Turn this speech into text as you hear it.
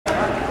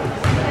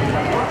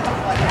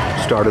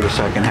start of the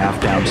second half,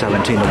 down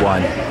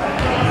 17-1.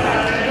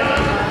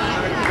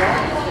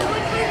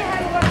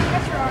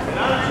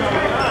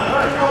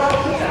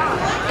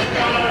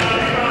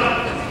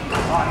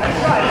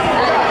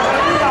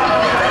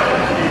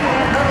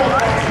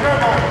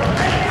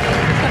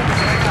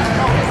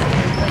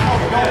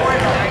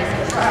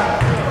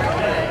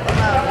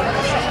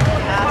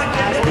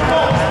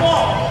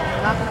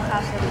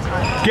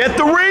 Get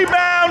the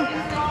rebound!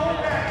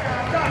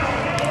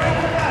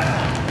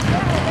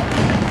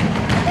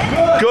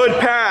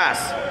 Good pass.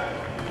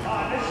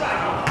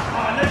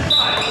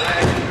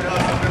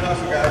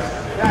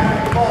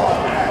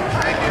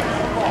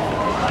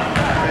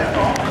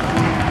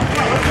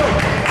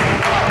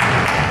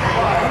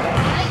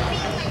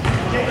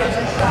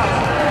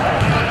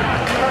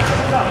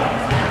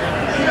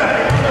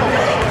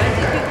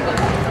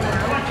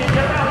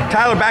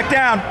 Tyler, back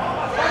down.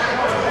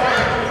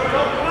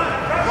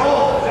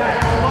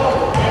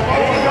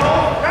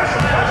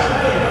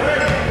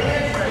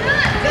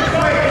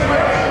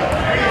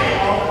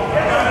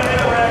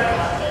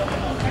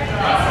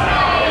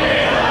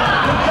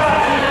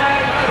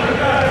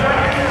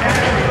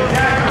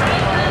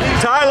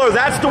 Tyler,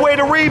 that's the way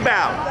to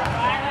rebound.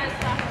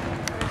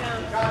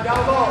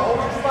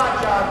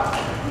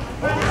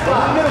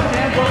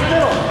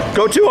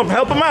 Go to him,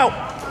 help him out.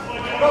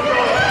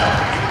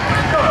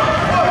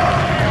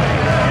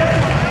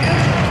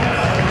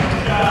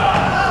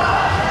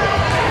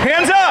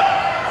 Hands up.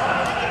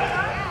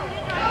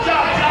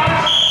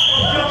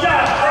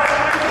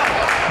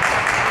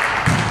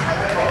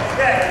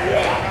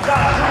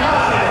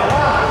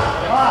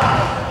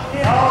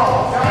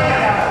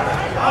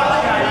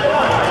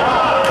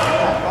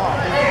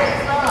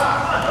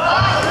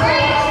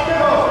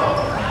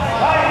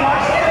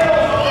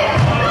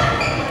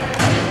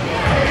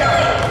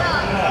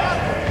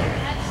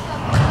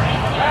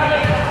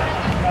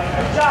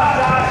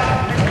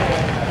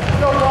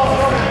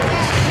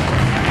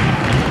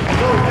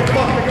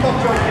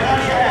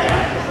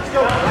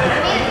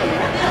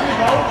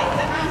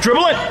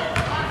 Dribble it.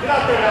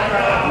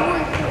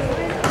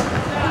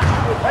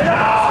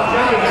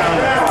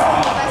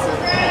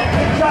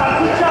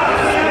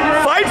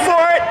 Fight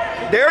for it.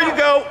 There you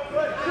go.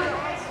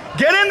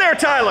 Get in there,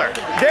 Tyler.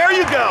 There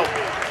you go.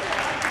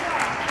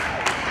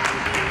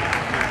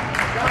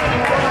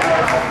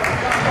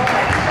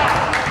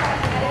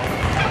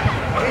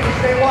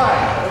 Stay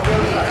wide.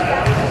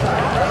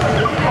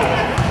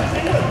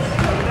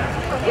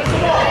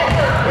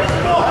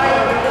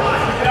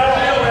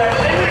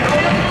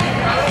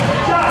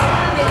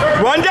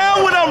 Run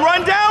down with him,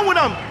 run down with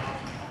him.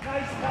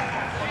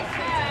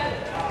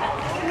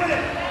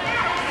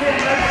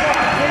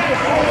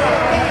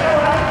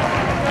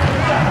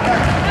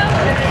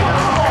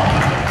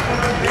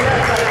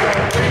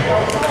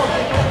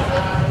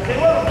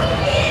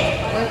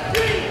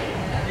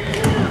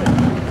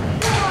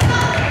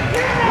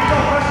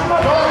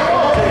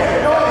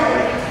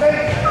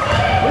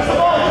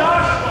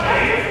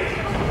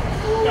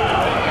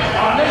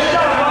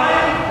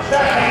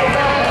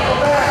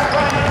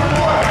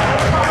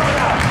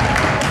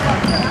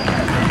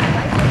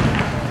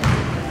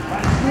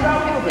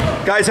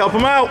 Guys, help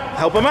him out.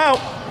 Help him out.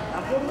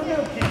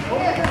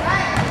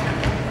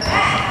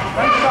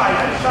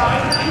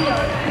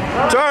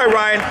 It's all right,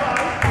 Ryan.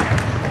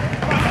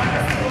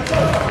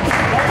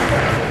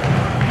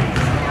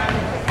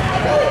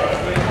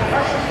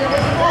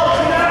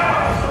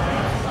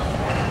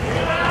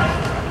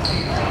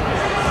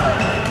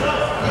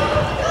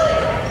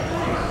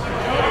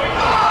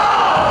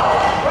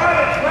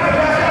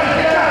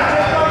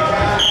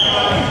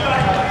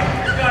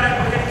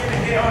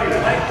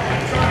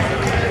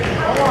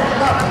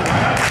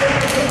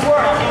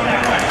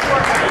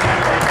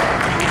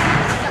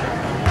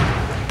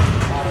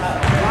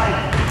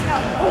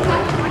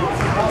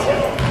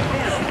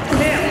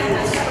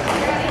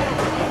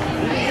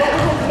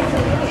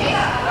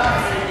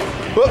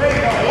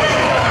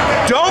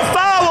 Don't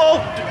foul.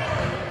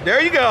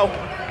 There you go.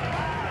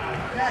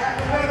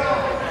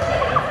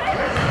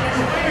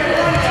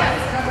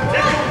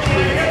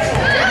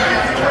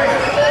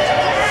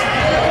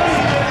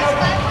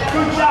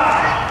 Good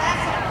job.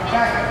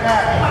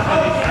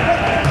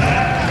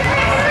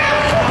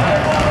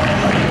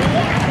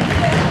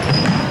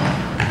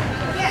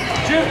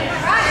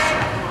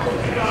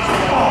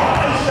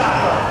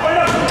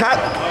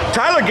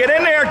 Tyler, get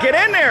in there. Get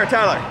in there,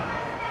 Tyler.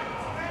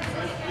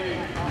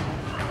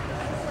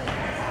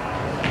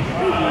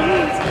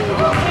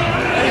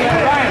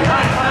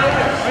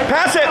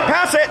 Pass it,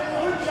 pass it.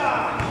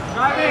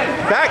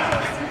 Back.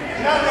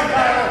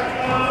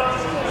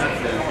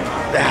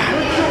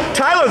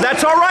 Tyler,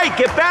 that's all right.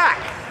 Get back.